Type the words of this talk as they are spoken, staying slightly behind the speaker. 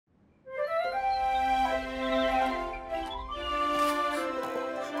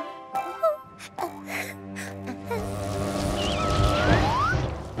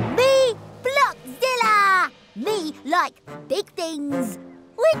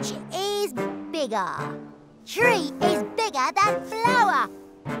bigger. Tree is bigger than flower.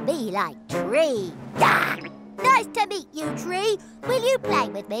 Me like tree. Gah! Nice to meet you, Tree. Will you play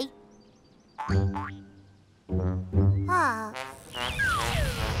with me? Ah.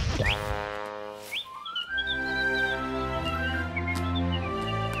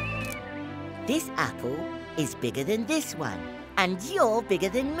 This apple is bigger than this one, and you're bigger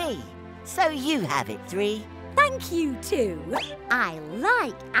than me. So you have it, Tree. Thank you, too. I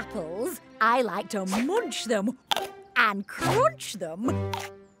like apples. I like to munch them and crunch them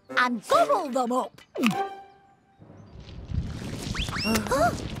and gobble them up.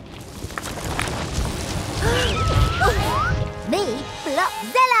 Me,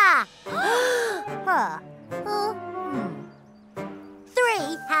 Blockzilla!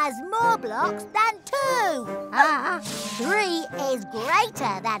 3 has more blocks than 2. 3 is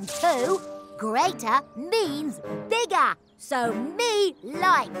greater than 2. Greater means bigger. So me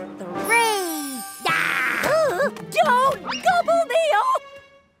like 3. Don't gobble me up!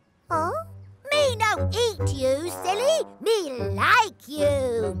 Huh? Me no eat you, silly. Me like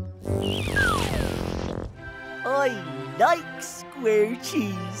you. I like square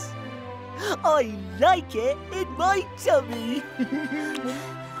cheese. I like it in my tummy.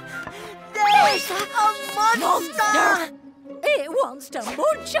 There's a monster! It wants to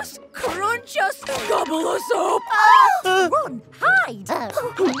munch us, crunch us, gobble us up. Run, hide.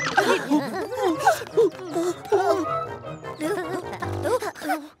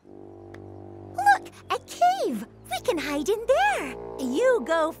 Look, a cave. We can hide in there. You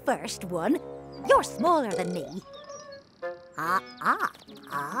go first, one. You're smaller than me.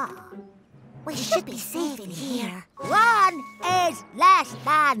 We should be safe in here. 1 is less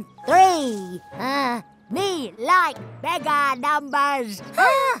than 3. Me like bigger numbers.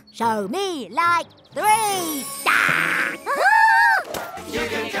 So me like 3. You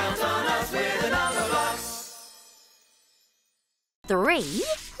can count on us with the Numberblocks. 3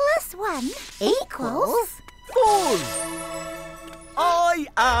 plus 1 equals 4. I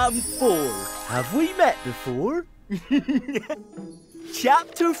am 4. Have we met before?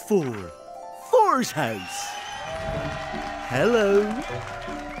 Chapter 4. 4's house. Hello.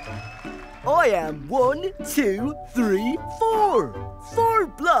 I am 1, 2, 3, 4. 4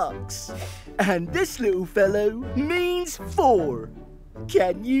 blocks. And this little fellow means 4.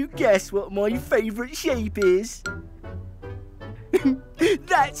 Can you guess what my favourite shape is?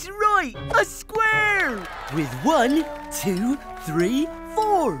 That's right, a square! With 1, 2, 3,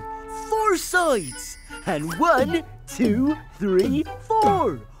 4. 4 sides. And 1, 2, 3,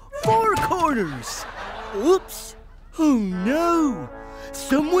 4. 4 corners. Oops. Oh no.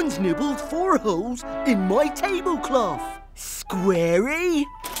 Someone's nibbled 4 holes in my tablecloth. Squarey?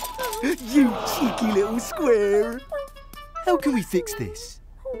 You cheeky little square. How can we fix this?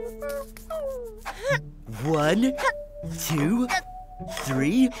 1, 2,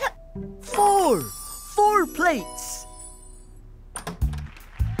 3, 4. 4 plates.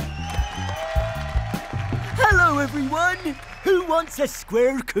 Hello, everyone. Who wants a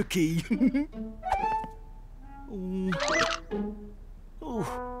square cookie?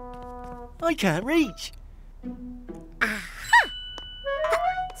 Oh, I can't reach.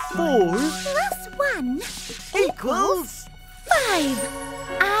 4 plus 1 equals 5.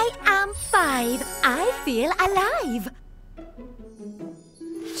 I am 5. I feel alive.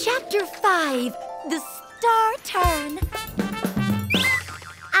 Chapter 5. The Star Turn.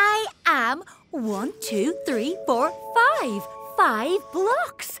 I am 1, 2, 3, 4, 5. 5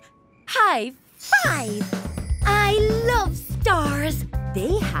 blocks. High 5. I love stars.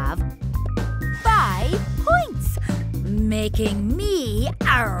 They have 5 points, making me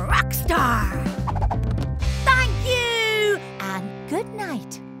a rock star. Thank you, and good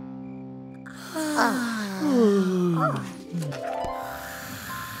night.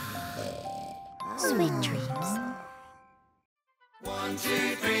 Sweet dreams. 1,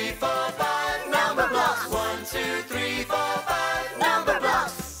 2, 3, 4, 5 Numberblocks. 1, 2, 3, 4, 5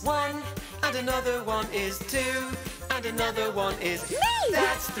 Numberblocks. 1 and another 1 is 2, and another 1 is me.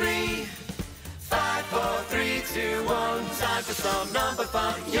 That's 3. 5, 4, 3, 2, 1. Time for some number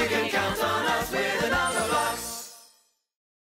fun. You can count on us with the Numberblocks.